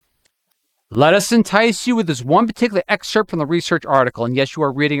Let us entice you with this one particular excerpt from the research article, and yes, you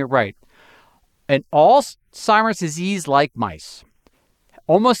are reading it right. An Alzheimer's disease-like mice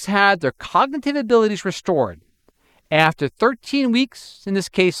almost had their cognitive abilities restored after 13 weeks, in this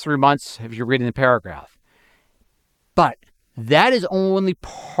case 3 months, if you're reading the paragraph. But that is only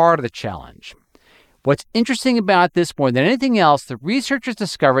part of the challenge. What's interesting about this more than anything else, the researchers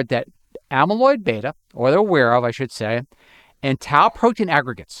discovered that amyloid beta, or they're aware of, I should say, and tau protein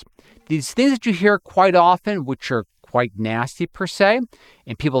aggregates, these things that you hear quite often, which are quite nasty per se,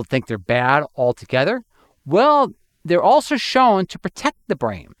 and people think they're bad altogether, well, they're also shown to protect the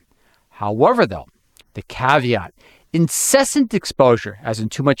brain. However, though, the caveat, incessant exposure, as in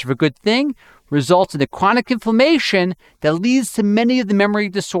too much of a good thing, results in the chronic inflammation that leads to many of the memory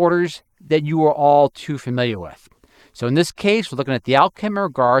disorders that you are all too familiar with. So in this case, we're looking at the outcome in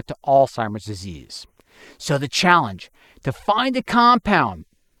regard to Alzheimer's disease. So the challenge, to find a compound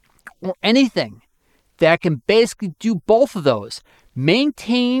or anything that can basically do both of those,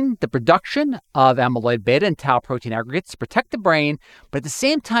 maintain the production of amyloid beta and tau protein aggregates to protect the brain, but at the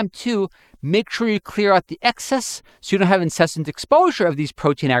same time, too, make sure you clear out the excess so you don't have incessant exposure of these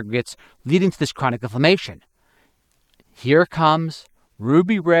protein aggregates leading to this chronic inflammation. Here comes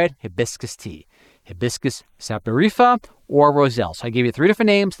ruby red hibiscus tea, Hibiscus saperifer or roselle. So I gave you 3 different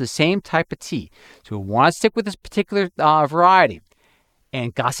names, the same type of tea. So we want to stick with this particular variety.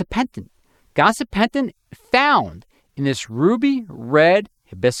 And gabapentin. Gabapentin found in this ruby red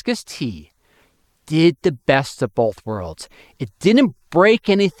hibiscus tea did the best of both worlds. It didn't break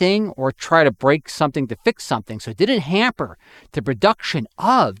anything or try to break something to fix something, so it didn't hamper the production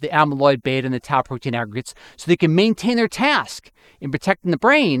of the amyloid beta and the tau protein aggregates so they can maintain their task in protecting the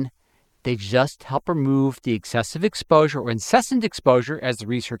brain. They just help remove the excessive exposure or incessant exposure, as the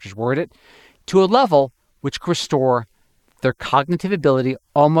researchers word it, to a level which could restore their cognitive ability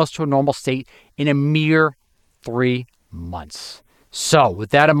almost to a normal state in a mere 3 months. So,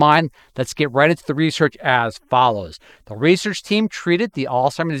 with that in mind, let's get right into the research as follows. The research team treated the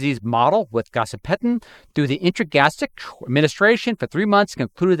Alzheimer's disease model with gabapentin through the intragastric administration for 3 months and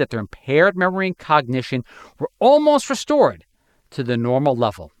concluded that their impaired memory and cognition were almost restored to the normal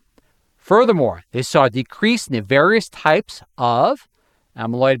level. Furthermore, they saw a decrease in the various types of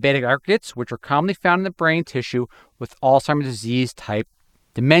amyloid beta aggregates, which are commonly found in the brain tissue with Alzheimer's disease type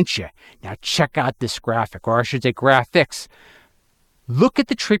dementia. Now check out this graphic, or I should say graphics. Look at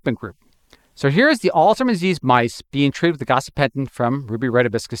the treatment group. So here's the Alzheimer's disease mice being treated with the gabapentin from ruby red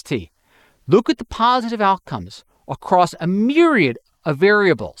hibiscus tea. Look at the positive outcomes across a myriad of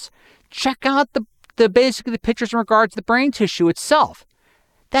variables. Check out basically the pictures in regard to the brain tissue itself.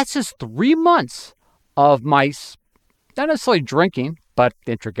 That's just 3 months of mice, not necessarily drinking, but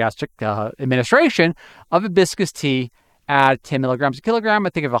intragastric administration of hibiscus tea at 10 milligrams a kilogram, I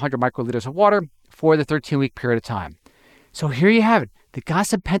think of 100 microliters of water for the 13-week period of time. So here you have it, the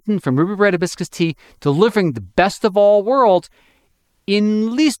gabapentin from ruby red hibiscus tea delivering the best of all worlds,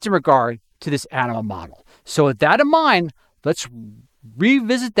 in least in regard to this animal model. So with that in mind, let's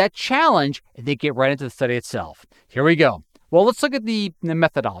revisit that challenge and then get right into the study itself. Here we go. Well, let's look at the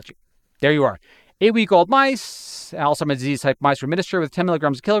methodology. There you are. 8-week-old mice, Alzheimer's disease type mice were administered with 10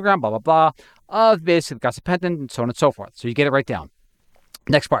 milligrams a kilogram, blah, blah, blah, of basic gabapentin, and so on and so forth. So you get it right down.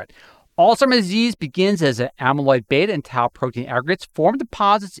 Next part. Alzheimer's disease begins as amyloid beta and tau protein aggregates form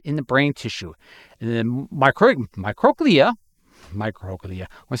deposits in the brain tissue. And then microglia. When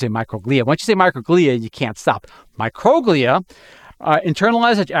I say microglia, once you say microglia, you can't stop. Microglia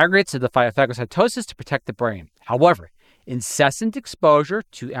internalize such aggregates of the phagocytosis to protect the brain. However, incessant exposure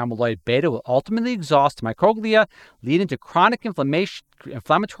to amyloid beta will ultimately exhaust microglia, leading to chronic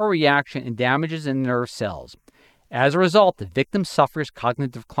inflammatory reaction and damages in nerve cells. As a result, the victim suffers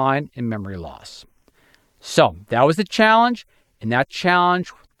cognitive decline and memory loss. So that was the challenge, and that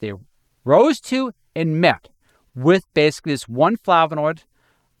challenge they rose to and met with basically this one flavonoid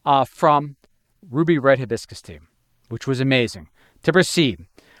from ruby red hibiscus tea, which was amazing. To proceed,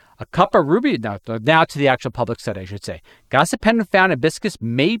 a cup of ruby, now to the actual public study, I should say. Gabapentin found hibiscus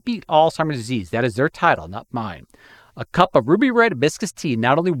may beat Alzheimer's disease. That is their title, not mine. A cup of ruby red hibiscus tea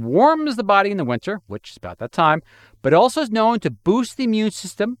not only warms the body in the winter, which is about that time, but also is known to boost the immune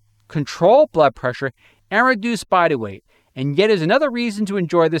system, control blood pressure, and reduce body weight. And yet is another reason to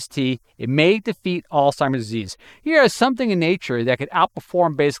enjoy this tea. It may defeat Alzheimer's disease. Here is something in nature that could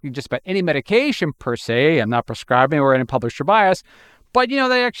outperform basically just about any medication per se. I'm not prescribing or any publisher bias, but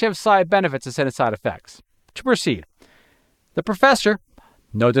they actually have side benefits instead of side effects. To proceed, the professor,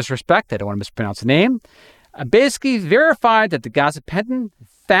 no disrespect, I don't want to mispronounce the name, basically verified that the gabapentin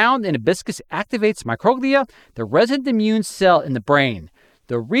found in hibiscus activates microglia, the resident immune cell in the brain.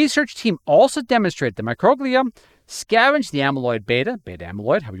 The research team also demonstrated that microglia scavenge the amyloid beta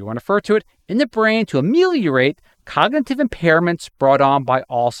amyloid, however you want to refer to it, in the brain to ameliorate cognitive impairments brought on by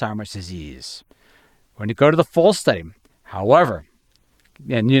Alzheimer's disease. When you go to the full study, however,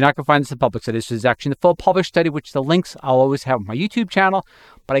 and you're not going to find this in public study, this is actually the full published study, which the links I'll always have on my YouTube channel,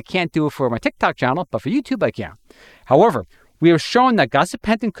 but I can't do it for my TikTok channel, but for YouTube I can. However, we have shown that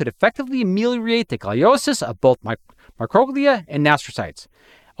gabapentin could effectively ameliorate the gliosis of both microglia and astrocytes.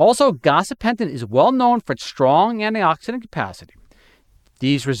 Also, gabapentin is well known for its strong antioxidant capacity.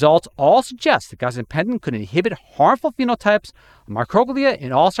 These results all suggest that gabapentin could inhibit harmful phenotypes of microglia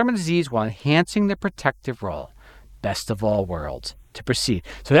in Alzheimer's disease while enhancing their protective role. Best of all worlds. To proceed.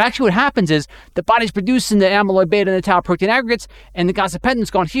 So actually what happens is the body's producing the amyloid beta and the tau protein aggregates, and the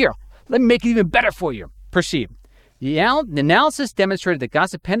gabapentin's gone, here, let me make it even better for you. Proceed. The analysis demonstrated that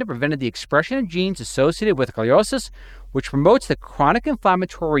gabapentin prevented the expression of genes associated with gliosis, which promotes the chronic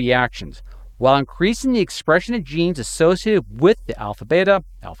inflammatory reactions, while increasing the expression of genes associated with the alpha beta,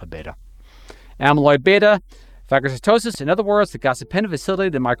 amyloid beta, phagocytosis. In other words, the gabapentin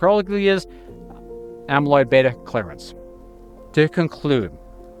facilitated the microglia's amyloid beta clearance. To conclude,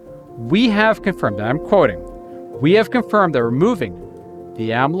 we have confirmed, and I'm quoting, we have confirmed that removing the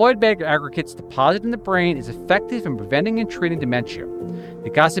amyloid beta aggregates deposited in the brain is effective in preventing and treating dementia. The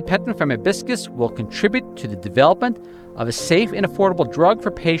gabapentin from hibiscus will contribute to the development of a safe and affordable drug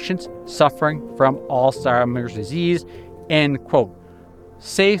for patients suffering from Alzheimer's disease. End quote.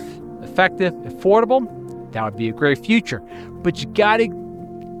 Safe, effective, affordable, that would be a great future. But you got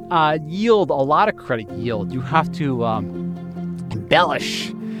to yield a lot of credit. You have to embellish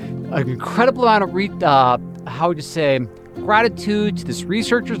an incredible amount of gratitude to these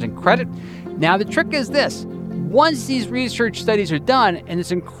researchers and credit. Now, the trick is this. Once these research studies are done and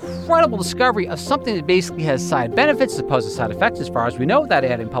this incredible discovery of something that basically has side benefits as opposed to side effects, as far as we know, without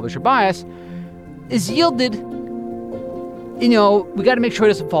adding publisher bias, is yielded, we got to make sure it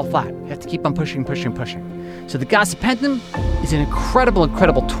doesn't fall flat. You have to keep on pushing. So the gabapentin is an incredible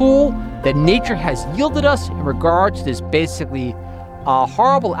tool that nature has yielded us in regard to this basically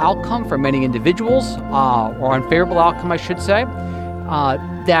horrible outcome for many individuals, or unfavorable outcome, I should say,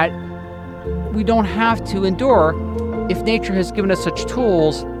 that we don't have to endure if nature has given us such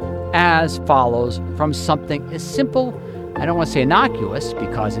tools as follows from something as simple, I don't want to say innocuous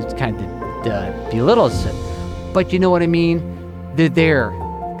because it's kind of belittles it, but you know what I mean? They're there.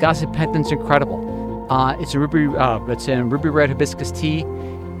 Gabapentin's incredible. It's in ruby red hibiscus tea,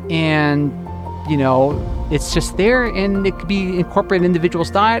 and it's just there, and it could be incorporated in an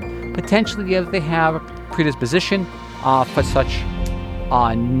individual's diet, potentially if they have a predisposition for such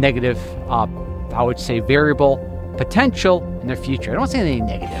negative, I would say, variable potential in their future. I don't want to say anything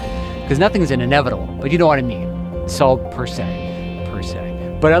negative, because nothing is inevitable, but you know what I mean. So, per se.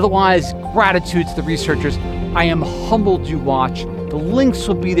 But otherwise, gratitude to the researchers. I am humbled you watch. The links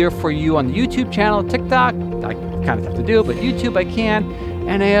will be there for you on the YouTube channel, TikTok. I kind of have to do it, but YouTube I can.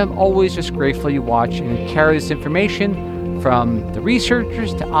 And I am always just grateful you watch and carry this information from the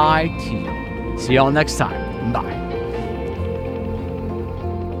researchers to I to you. See you all next time. Bye.